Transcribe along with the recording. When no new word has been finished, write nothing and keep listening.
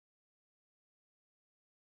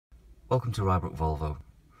Welcome to Rybrook Volvo.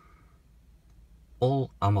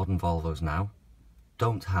 All our modern Volvos now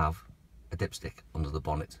don't have a dipstick under the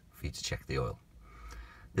bonnet for you to check the oil.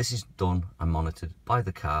 This is done and monitored by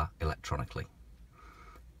the car electronically.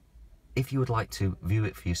 If you would like to view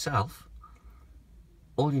it for yourself,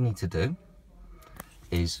 all you need to do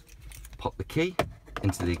is pop the key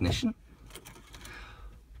into the ignition,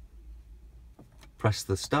 press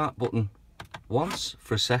the start button once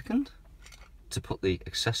for a second to put the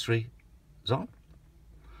accessories on,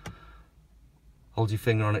 hold your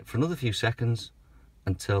finger on it for another few seconds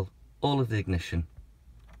until all of the ignition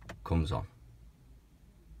comes on.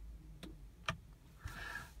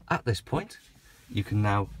 At this point, you can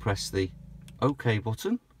now press the OK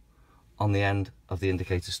button on the end of the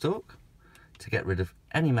indicator stalk to get rid of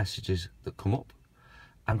any messages that come up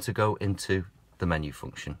and to go into the menu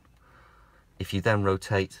function. If you then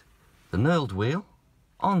rotate the knurled wheel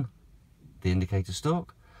on the indicator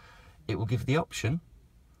stalk, it will give the option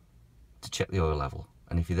to check the oil level,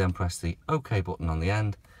 and if you then press the OK button on the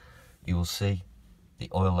end, you will see the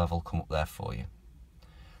oil level come up there for you.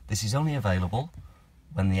 This is only available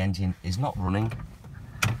when the engine is not running,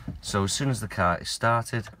 so as soon as the car is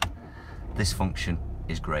started, this function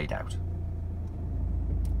is greyed out.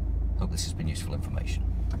 Hope this has been useful information.